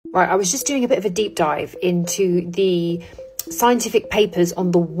Right, I was just doing a bit of a deep dive into the scientific papers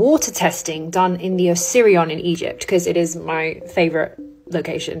on the water testing done in the Osirion in Egypt, because it is my favourite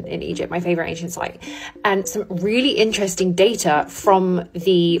location in Egypt, my favourite ancient site, and some really interesting data from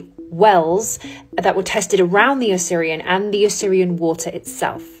the wells that were tested around the Osirion and the Osirion water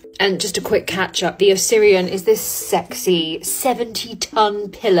itself. And just a quick catch up, the Osirion is this sexy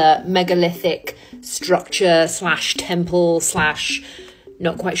 70-ton pillar megalithic structure slash temple slash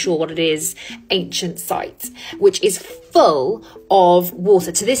not quite sure what it is, ancient site, which is full of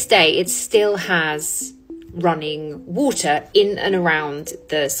water. To this day, it still has running water in and around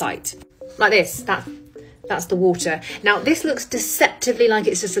the site. Like this, that's the water. Now, this looks deceptively like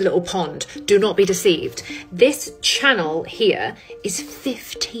it's just a little pond. Do not be deceived. This channel here is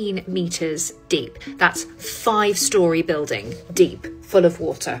 15 meters deep. That's 5-story building deep, full of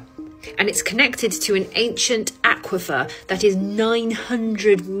water. And it's connected to an ancient aquifer that is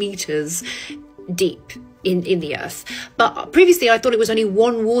 900 meters deep in the earth. But previously I thought it was only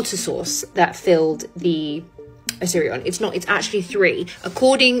one water source that filled the Osirion. It's not, it's actually 3.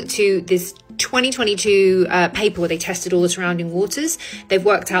 According to this 2022 paper where they tested all the surrounding waters, they've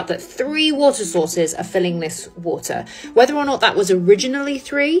worked out that 3 water sources are filling this water. Whether or not that was originally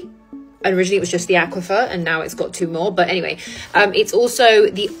 3, and originally it was just the aquifer, and now it's got 2 more. But anyway, it's also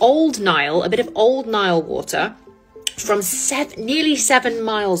the old Nile, a bit of old Nile water from nearly 7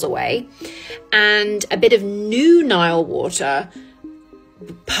 miles away, and a bit of new Nile water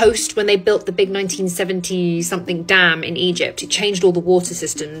post when they built the big 1970 something dam in Egypt. It changed all the water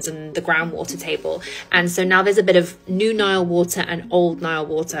systems and the groundwater table. And so now there's a bit of new Nile water and old Nile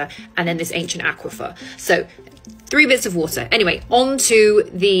water, and then this ancient aquifer. So 3 bits of water. Anyway, on to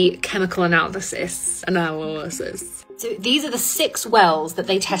the chemical analysis. So these are the 6 wells that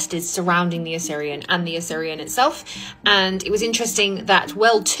they tested surrounding the Osirion and the Osirion itself. And it was interesting that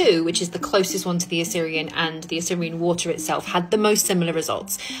well 2, which is the closest one to the Osirion and the Osirion water itself, had the most similar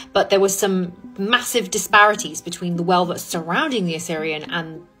results. But there was some massive disparities between the well that's surrounding the Osirion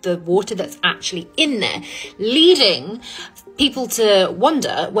and the water that's actually in there, leading people to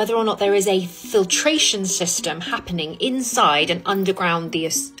wonder whether or not there is a filtration system happening inside and underground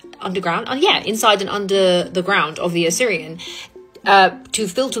inside and under the ground of the Osirion to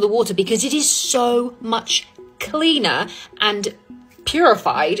filter the water, because it is so much cleaner and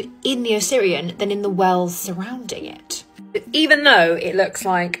purified in the Osirion than in the wells surrounding it. Even though it looks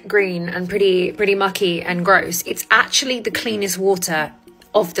like green and pretty mucky and gross, it's actually the cleanest water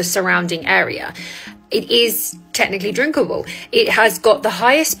of the surrounding area. It is technically drinkable. It has got the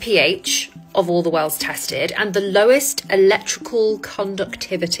highest pH of all the wells tested and the lowest electrical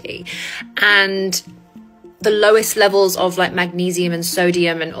conductivity and the lowest levels of like magnesium and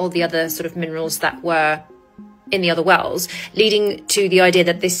sodium and all the other sort of minerals that were in the other wells, leading to the idea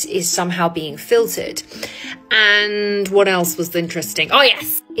that this is somehow being filtered. And what else was interesting? Oh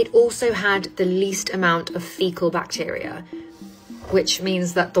yes, it also had the least amount of fecal bacteria, which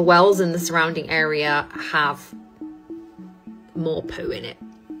means that the wells in the surrounding area have more poo in it.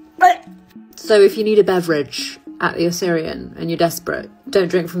 So if you need a beverage at the Osirion and you're desperate, don't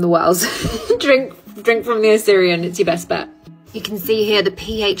drink from the wells. drink from the Osirion, it's your best bet. You can see here the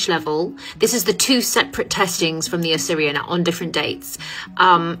pH level. This is the 2 separate testings from the Osirion on different dates.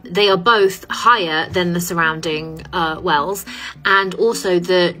 They are both higher than the surrounding wells, and also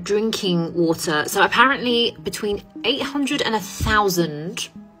the drinking water. So apparently between 800 and 1,000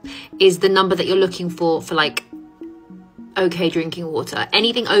 is the number that you're looking for like okay drinking water.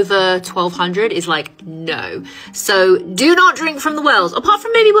 Anything over 1,200 is like no. So do not drink from the wells, apart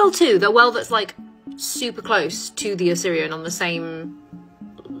from maybe well 2, the well that's like super close to the Osirion on the same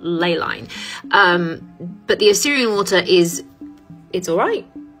ley line. But the Osirion water it's all right.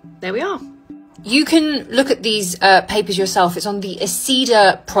 There we are. You can look at these papers yourself. It's on the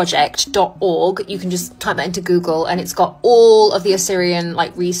acedaproject.org. You can just type that into Google, and it's got all of the Osirion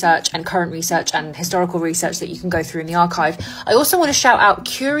like research and current research and historical research that you can go through in the archive. I also want to shout out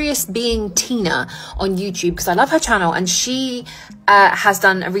Curious Being Tina on YouTube, because I love her channel, and she has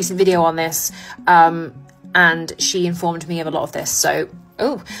done a recent video on this, and she informed me of a lot of this. So,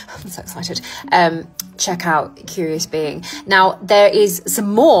 oh, I'm so excited. Check out Curious Being. Now, there is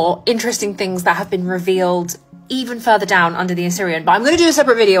some more interesting things that have been revealed even further down under the Osirion, but I'm going to do a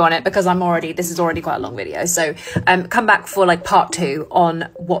separate video on it because this is already quite a long video. So come back for like part 2 on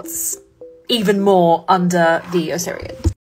what's even more under the Osirion.